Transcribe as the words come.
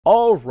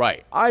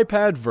Alright,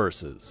 iPad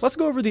versus. Let's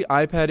go over the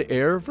iPad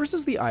Air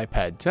versus the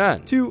iPad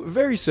 10. Two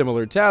very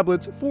similar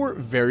tablets for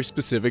very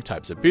specific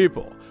types of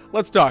people.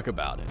 Let's talk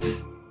about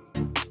it.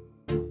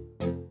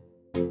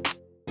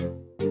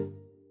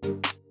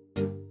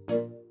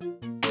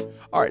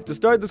 Alright, to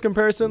start this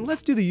comparison,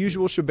 let's do the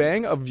usual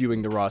shebang of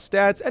viewing the raw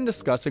stats and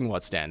discussing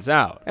what stands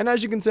out. And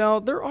as you can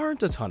tell, there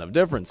aren't a ton of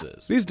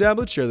differences. These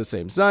tablets share the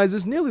same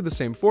sizes, nearly the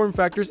same form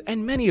factors,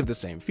 and many of the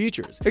same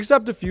features,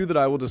 except a few that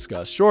I will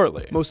discuss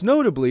shortly. Most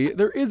notably,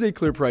 there is a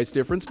clear price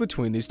difference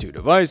between these two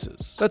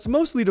devices. That's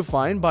mostly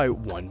defined by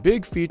one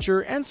big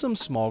feature and some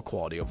small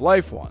quality of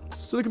life ones.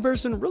 So the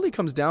comparison really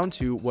comes down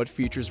to what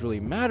features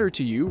really matter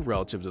to you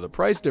relative to the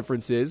price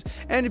differences,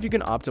 and if you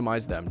can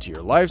optimize them to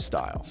your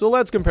lifestyle. So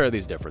let's compare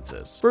these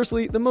differences.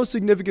 Firstly, the most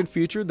significant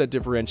feature that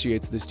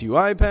differentiates these two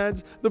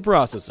iPads, the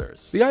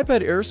processors. The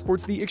iPad Air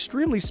sports the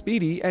extremely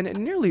speedy and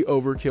nearly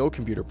overkill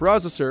computer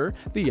processor,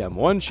 the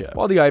M1 chip,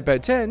 while the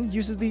iPad 10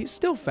 uses the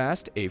still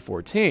fast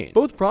A14.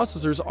 Both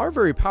processors are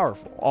very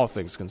powerful, all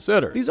things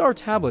considered. These are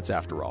tablets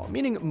after all,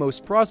 meaning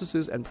most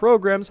processes and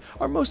programs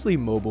are mostly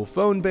mobile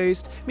phone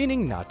based,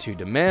 meaning not too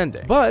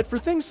demanding. But for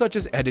things such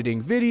as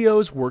editing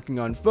videos, working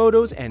on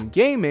photos, and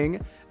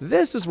gaming,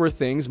 this is where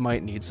things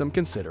might need some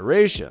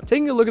consideration.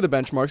 Taking a look at the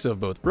benchmarks of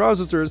both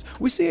processors,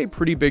 we see a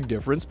pretty big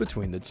difference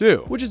between the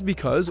two, which is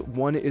because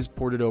one is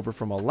ported over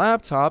from a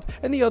laptop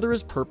and the other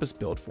is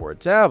purpose-built for a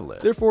tablet.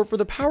 Therefore, for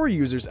the power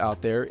users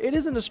out there, it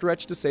isn't a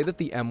stretch to say that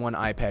the M1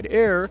 iPad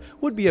Air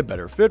would be a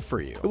better fit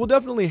for you. It will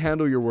definitely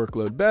handle your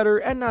workload better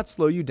and not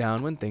slow you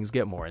down when things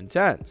get more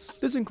intense.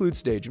 This includes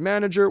Stage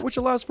Manager, which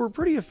allows for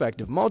pretty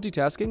effective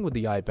multitasking with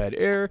the iPad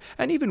Air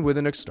and even with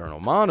an external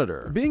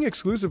monitor. Being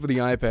exclusive for the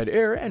iPad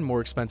Air and more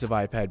expensive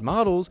iPad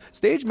models,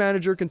 Stage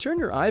Manager can turn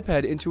your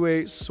iPad into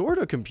a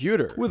sorta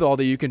computer with all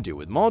that you can do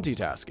with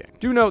multitasking.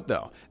 Do note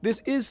though,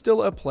 this is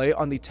still a play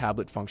on the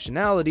tablet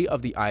functionality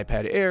of the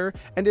iPad Air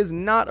and is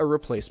not a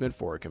replacement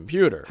for a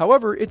computer.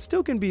 However, it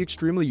still can be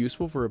extremely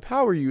useful for a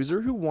power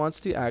user who wants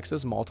to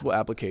access multiple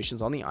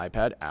applications on the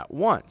iPad at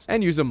once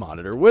and use a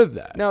monitor with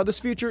that. Now, this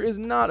feature is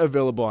not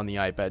available on the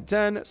iPad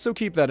 10, so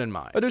keep that in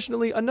mind.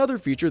 Additionally, another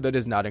feature that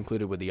is not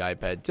included with the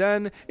iPad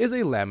 10 is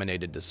a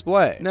laminated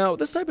display. Now,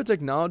 this type of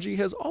technology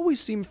has always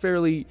seemed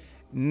fairly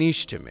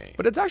niche to me,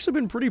 but it's actually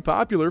been pretty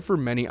popular for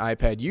many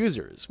iPad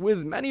users,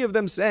 with many of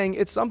them saying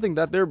it's something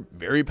that they're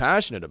very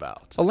passionate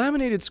about. A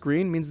laminated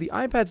screen means the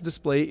iPad's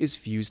display is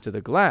fused to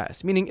the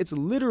glass, meaning it's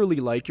literally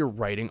like you're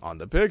writing on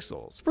the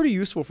pixels. It's pretty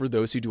useful for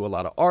those who do a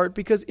lot of art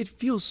because it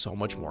feels so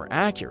much more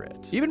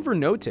accurate. Even for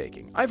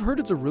note-taking, I've heard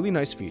it's a really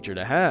nice feature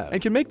to have,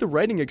 and can make the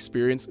writing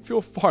experience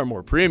feel far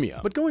more premium.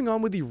 But going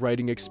on with the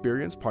writing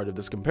experience part of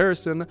this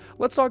comparison,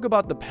 let's talk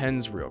about the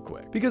pens real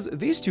quick, because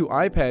these two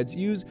iPads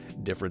use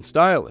different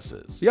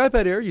styluses. The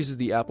iPad Air uses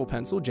the Apple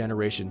Pencil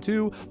Generation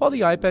 2, while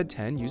the iPad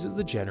 10 uses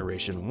the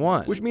Generation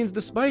 1, which means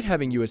despite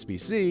having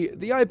USB-C,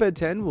 the iPad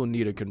 10 will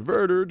need a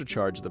converter to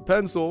charge the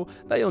pencil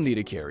that you'll need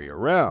to carry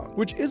around,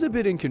 which is a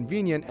bit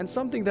inconvenient and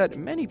something that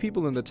many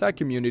people in the tech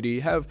community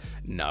have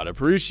not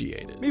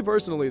appreciated. Me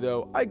personally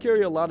though, I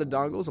carry a lot of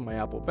dongles in my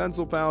Apple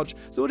Pencil pouch,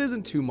 so it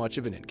isn't too much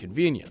of an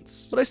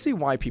inconvenience. But I see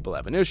why people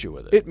have an issue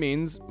with it. It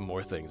means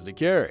more things to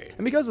carry.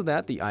 And because of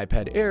that, the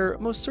iPad Air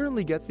most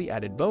certainly gets the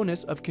added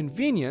bonus of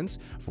convenience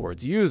for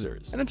its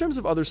users. And in terms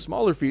of other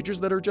smaller features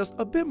that are just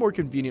a bit more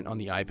convenient on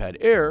the iPad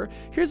Air,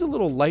 here's a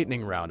little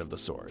lightning round of the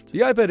sort.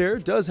 The iPad Air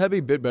does have a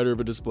bit better of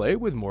a display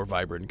with more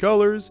vibrant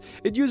colors.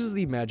 It uses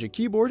the Magic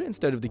Keyboard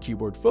instead of the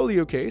keyboard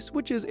folio case,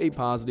 which is a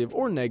positive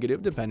or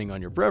negative depending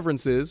on your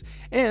preferences,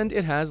 and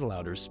it has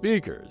louder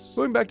speakers.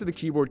 Going back to the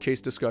keyboard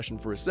case discussion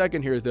for a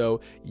second here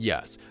though,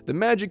 yes, the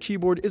Magic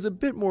Keyboard is a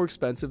bit more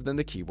expensive than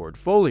the keyboard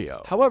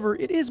folio. However,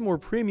 it is more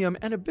premium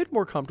and a bit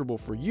more comfortable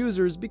for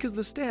users because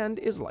the stand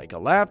is like a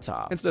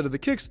laptop, instead of the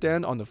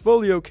kickstand on the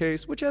folio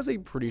case, which has a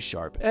pretty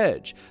sharp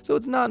edge, so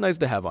it's not nice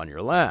to have on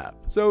your lap.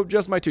 So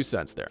just my 2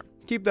 cents there.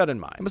 Keep that in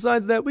mind. And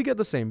besides that, we get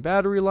the same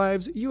battery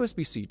lives,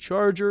 USB-C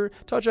charger,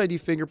 Touch ID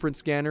fingerprint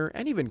scanner,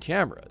 and even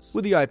cameras,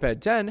 with the iPad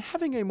 10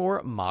 having a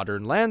more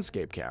modern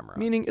landscape camera,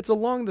 meaning it's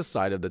along the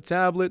side of the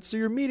tablet so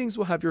your meetings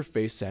will have your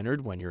face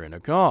centered when you're in a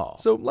call.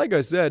 So like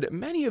I said,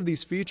 many of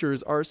these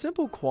features are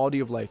simple quality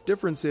of life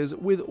differences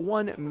with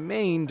one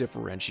main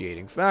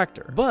differentiating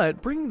factor.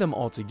 But bringing them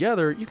all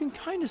together, you can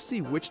kind of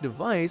see which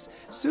device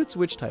suits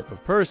which type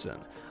of person.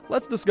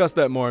 Let's discuss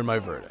that more in my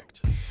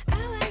verdict.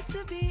 I like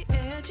to be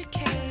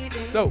educated.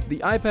 So, the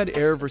iPad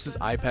Air versus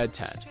iPad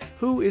 10.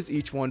 Who is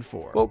each one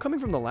for? Well, coming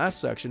from the last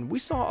section, we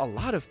saw a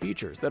lot of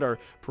features that are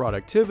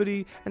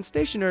productivity and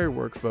stationary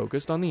work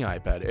focused on the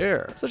iPad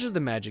Air, such as the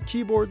Magic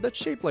Keyboard that's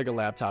shaped like a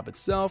laptop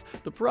itself,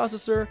 the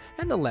processor,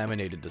 and the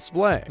laminated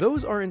display.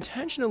 Those are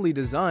intentionally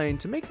designed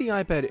to make the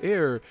iPad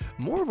Air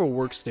more of a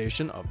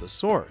workstation of the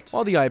sort,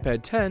 while the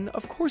iPad 10,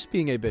 of course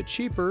being a bit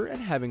cheaper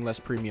and having less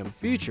premium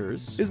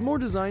features, is more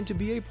designed to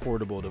be a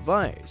portable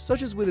device,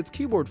 such as with its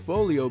keyboard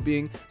folio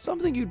being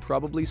something you'd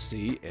probably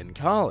see in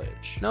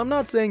college. Now, I'm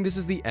not saying this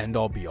is the end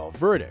end-all be-all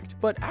verdict,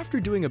 but after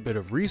doing a bit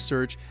of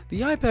research,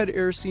 the iPad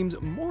Air seems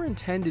more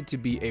intended to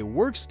be a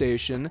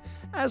workstation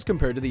as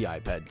compared to the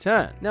iPad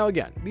 10. Now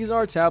again, these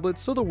are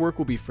tablets, so the work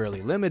will be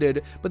fairly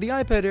limited, but the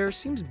iPad Air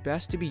seems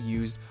best to be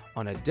used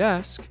on a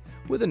desk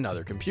with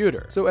another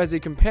computer, so as a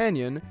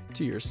companion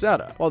to your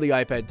setup, while the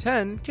iPad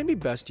 10 can be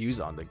best used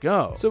on the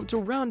go. So to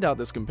round out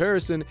this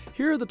comparison,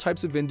 here are the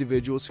types of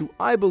individuals who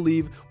I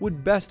believe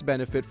would best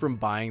benefit from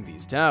buying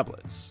these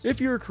tablets.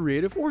 If you're a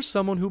creative or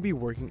someone who'll be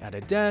working at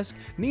a desk,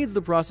 needs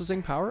the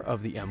processing power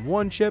of the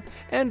M1 chip,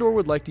 and or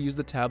would like to use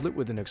the tablet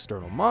with an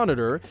external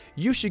monitor,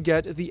 you should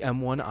get the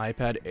M1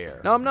 iPad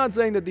Air. Now I'm not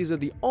saying that these are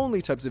the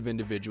only types of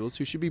individuals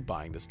who should be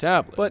buying this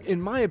tablet, but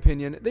in my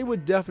opinion, they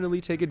would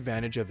definitely take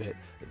advantage of it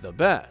the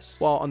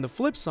best. While on the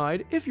flip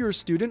side, if you're a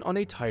student on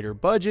a tighter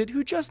budget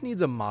who just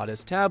needs a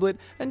modest tablet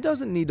and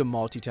doesn't need to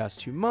multitask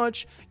too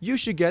much, you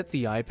should get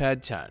the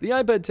iPad 10. The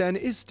iPad 10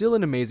 is still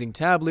an amazing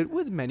tablet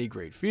with many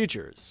great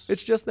features.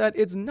 It's just that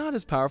it's not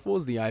as powerful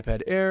as the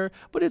iPad Air,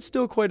 but it's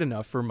still quite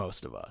enough for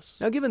most of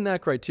us. Now given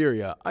that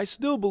criteria, I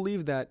still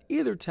believe that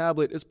either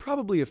tablet is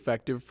probably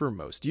effective for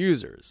most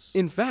users.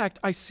 In fact,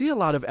 I see a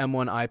lot of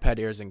M1 iPad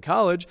Airs in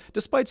college,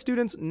 despite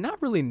students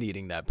not really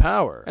needing that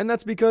power. And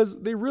that's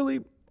because they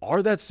really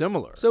are that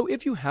similar. So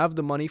if you have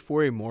the money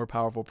for a more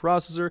powerful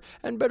processor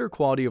and better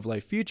quality of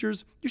life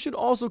features, you should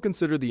also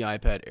consider the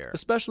iPad Air,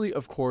 especially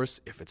of course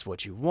if it's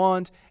what you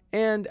want,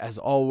 and as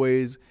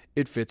always,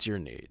 it fits your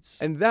needs.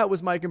 And that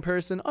was my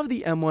comparison of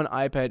the M1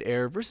 iPad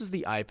Air versus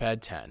the iPad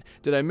 10.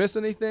 Did I miss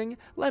anything?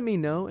 Let me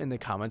know in the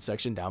comment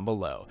section down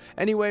below.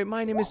 Anyway,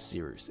 my name is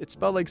Seeroos. It's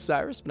spelled like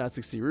Cyrus, but not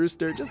like Sea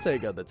Rooster, just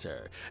take out the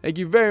terror. Thank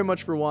you very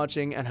much for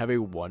watching and have a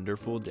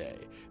wonderful day.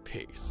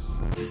 Peace.